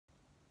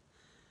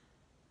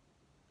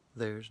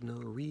There's no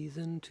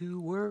reason to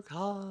work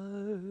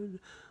hard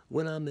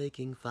when I'm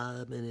making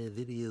 5-minute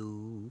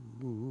videos.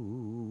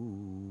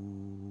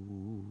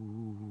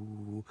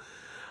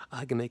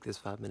 I can make this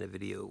 5-minute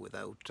video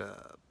without,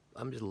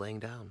 I'm just laying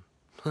down.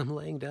 I'm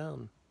laying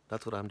down.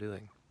 That's what I'm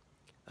doing.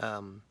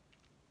 Um,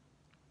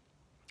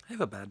 I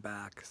have a bad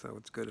back, so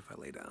it's good if I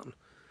lay down.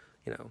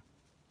 You know,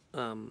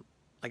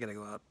 I gotta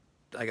go out.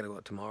 I gotta go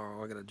out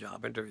tomorrow. I got a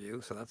job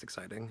interview, so that's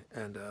exciting.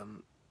 And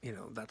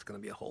that's gonna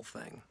be a whole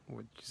thing,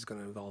 which is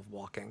gonna involve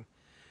walking,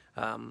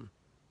 um,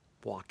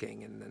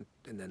 walking, and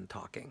then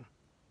talking.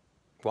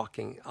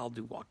 Walking. I'll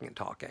do walking and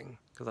talking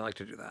because I like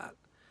to do that.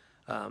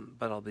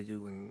 But I'll be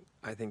doing.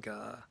 I think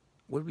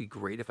would be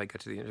great if I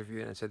get to the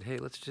interview and I said, "Hey,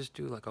 let's just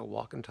do like a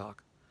walk and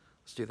talk.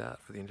 Let's do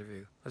that for the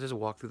interview. Let's just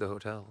walk through the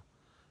hotel,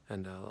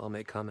 and I'll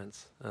make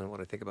comments on what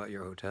I think about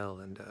your hotel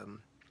and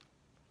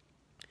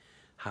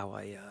how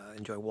I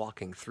enjoy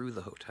walking through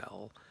the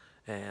hotel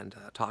and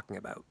talking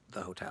about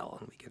the hotel,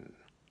 and we can,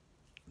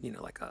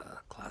 like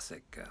a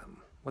classic,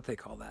 what they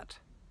call that,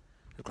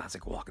 a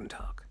classic walk and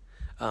talk.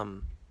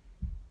 Um,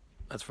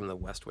 that's from The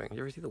West Wing. You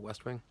ever see The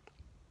West Wing?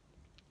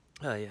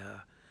 I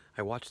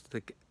watched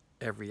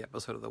every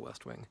episode of The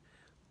West Wing,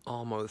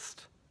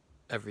 almost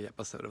every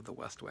episode of The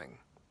West Wing,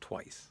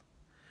 twice.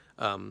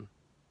 Um,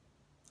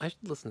 I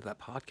should listen to that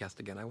podcast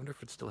again. I wonder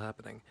if it's still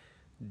happening.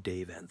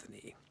 Dave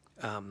Anthony.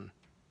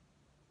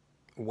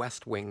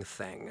 West Wing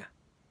thing.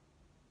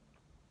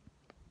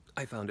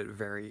 I found it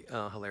very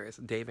hilarious.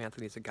 Dave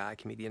Anthony's a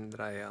comedian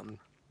that I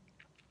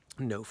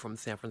know from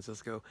San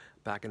Francisco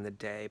back in the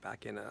day,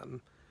 back in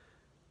the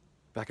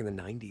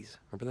 '90s.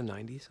 Remember the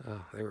 '90s?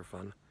 Oh, they were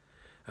fun.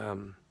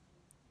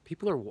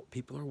 People are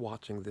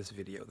watching this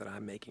video that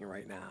I'm making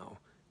right now.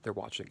 They're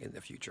watching in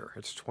the future.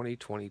 It's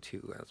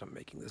 2022 as I'm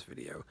making this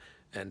video,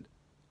 and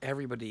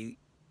everybody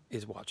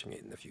is watching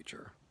it in the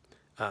future.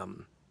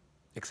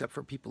 Except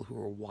for people who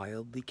are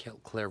wildly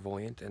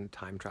clairvoyant and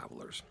time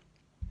travelers.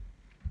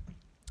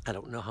 I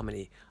don't know how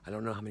many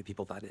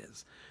people that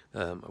is.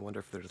 I wonder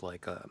if there's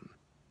like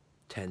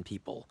 10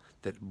 people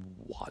that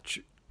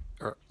watched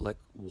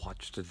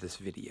this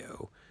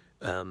video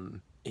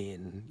in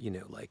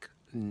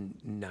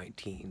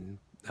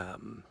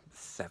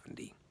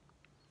 1970.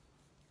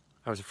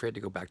 I was afraid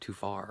to go back too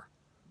far.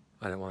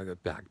 I didn't want to go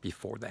back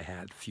before they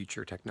had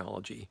future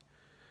technology.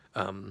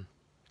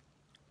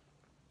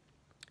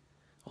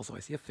 Also, I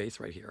see a face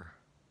right here,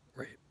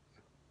 right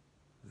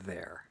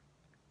there,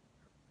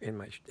 in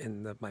my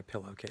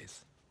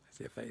pillowcase. I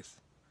see a face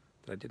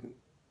that I didn't.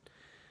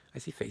 I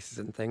see faces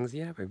and things.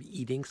 Yeah, maybe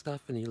eating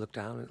stuff, and you look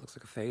down, and it looks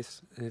like a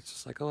face, and it's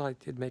just like, oh, I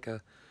did make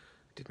a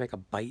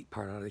bite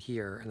part out of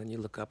here, and then you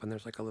look up, and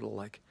there's like a little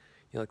like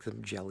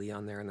some jelly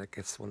on there, and I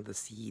guess one of the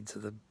seeds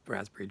of the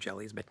raspberry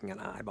jelly is making an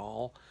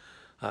eyeball.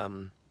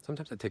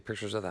 Sometimes I take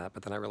pictures of that,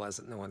 but then I realize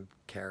that no one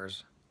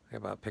cares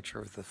about a picture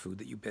of the food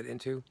that you bit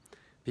into.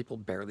 People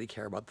barely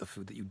care about the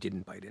food that you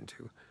didn't bite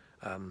into.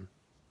 Yeah,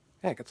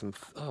 I got some.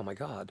 Oh my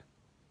God.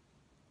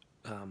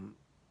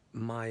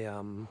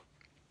 My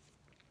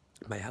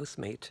my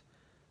housemate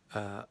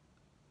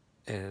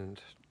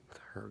and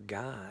her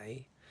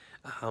guy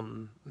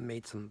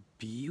made some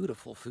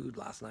beautiful food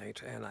last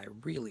night, and I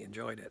really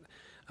enjoyed it.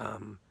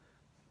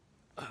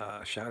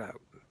 Shout out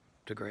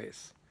to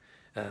Grace.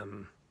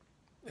 Um,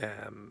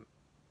 um,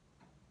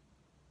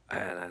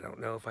 and I don't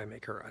know if I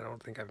make her. I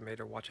don't think I've made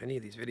her watch any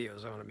of these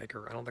videos. I want to make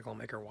her. I don't think I'll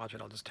make her watch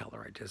it. I'll just tell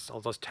her.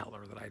 I'll just tell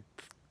her that I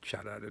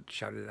shouted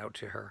it out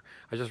to her.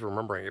 I was just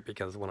remembering it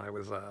because when I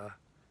was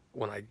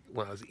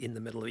in the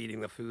middle of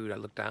eating the food, I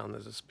looked down.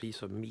 There's this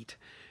piece of meat,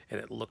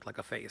 and it looked like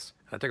a face.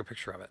 And I took a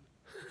picture of it.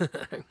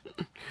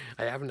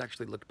 I haven't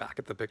actually looked back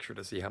at the picture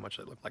to see how much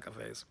it looked like a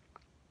face.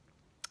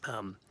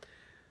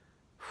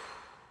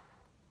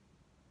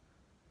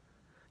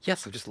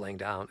 Yes, I'm just laying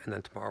down, and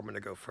then tomorrow I'm going to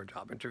go for a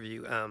job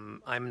interview.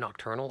 I'm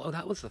nocturnal. Oh,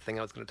 that was the thing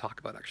I was going to talk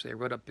about, actually. I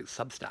wrote up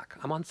Substack.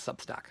 I'm on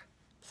Substack.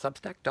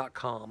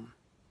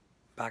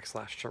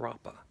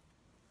 Substack.com/Sharappa.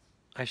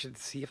 I should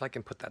see if I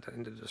can put that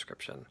into the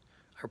description.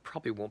 I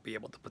probably won't be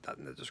able to put that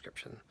in the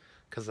description,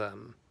 because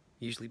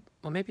usually,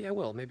 well, maybe I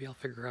will. Maybe I'll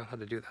figure out how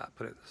to do that.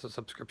 Put it as a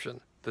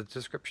subscription. The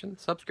description?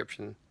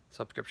 Subscription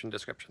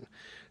description.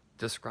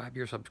 Describe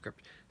your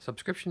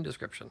subscription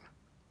description.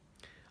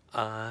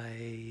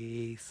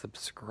 I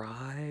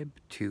subscribe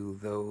to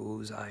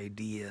those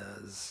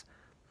ideas.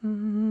 I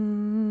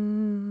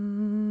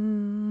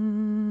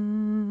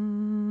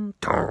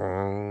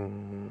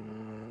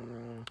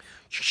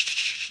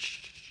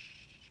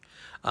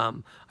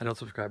don't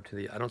subscribe to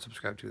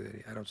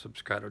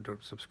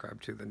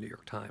the New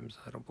York Times.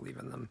 I don't believe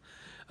in them.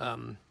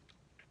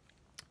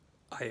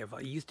 I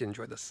used to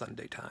enjoy the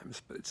Sunday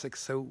Times, but it's like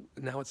so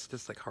now it's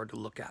just like hard to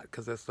look at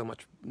because there's so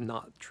much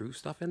not true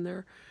stuff in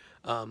there.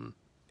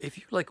 If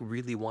you like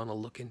really want to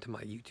look into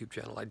my YouTube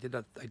channel, I did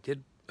a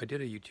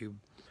YouTube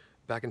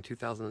back in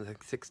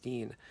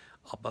 2016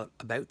 about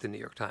the New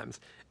York Times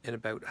and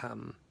about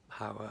how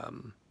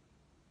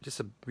just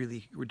a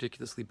really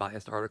ridiculously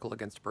biased article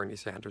against Bernie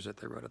Sanders that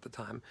they wrote at the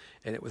time,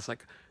 and it was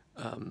like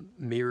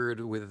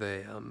mirrored with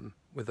a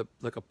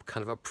like a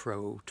kind of a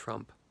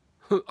pro-Trump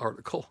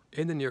article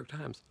in the New York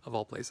Times of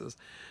all places.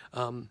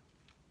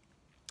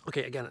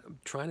 Okay, again, I'm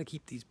trying to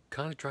keep these,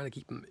 kind of trying to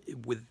keep them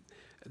with.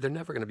 They're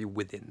never going to be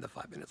within the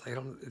 5 minutes. I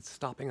don't. It's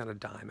stopping on a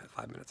dime at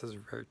 5 minutes is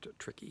very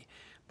tricky,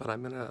 but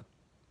I'm gonna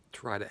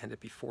try to end it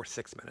before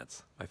 6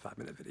 minutes. My 5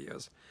 minute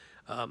videos.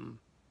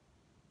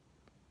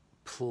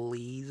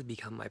 Please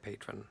become my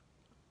patron.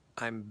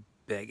 I'm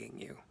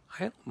begging you.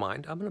 I don't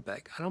mind. I'm gonna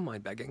beg. I don't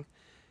mind begging.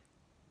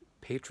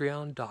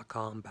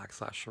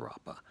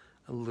 Patreon.com/Sharappa.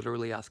 I'm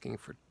literally asking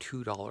for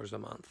 $2 a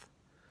month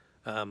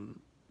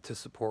to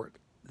support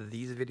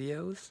these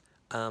videos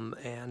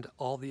and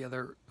all the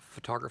other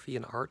photography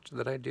and art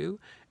that I do.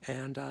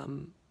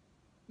 And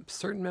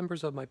certain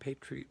members of my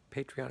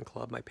Patreon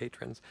club, my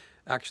patrons,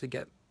 actually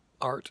get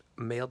art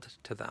mailed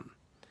to them.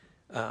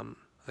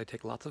 I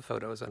take lots of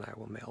photos and I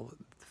will mail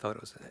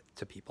photos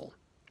to people.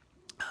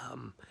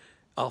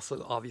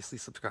 Also, obviously,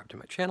 subscribe to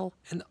my channel,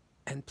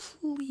 and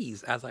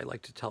please, as I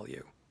like to tell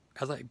you,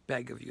 as I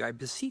beg of you, I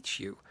beseech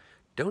you,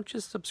 don't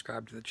just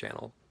subscribe to the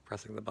channel,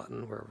 pressing the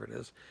button wherever it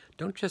is.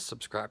 Don't just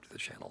subscribe to the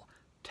channel.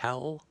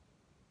 Tell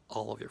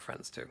all of your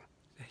friends too.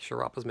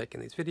 Sharappa's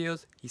making these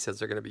videos. He says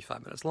they're going to be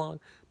 5 minutes long,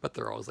 but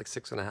they're always like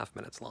 6.5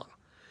 minutes long.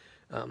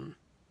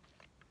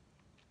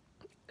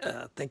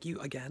 Thank you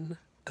again.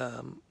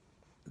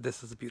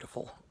 This is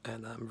beautiful,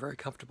 and I'm very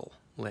comfortable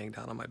laying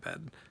down on my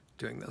bed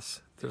doing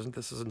this.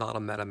 This is not a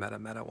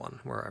meta one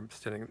where I'm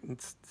sitting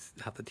and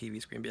have the TV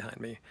screen behind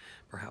me.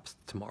 Perhaps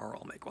tomorrow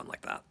I'll make one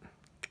like that.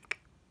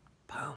 Pow.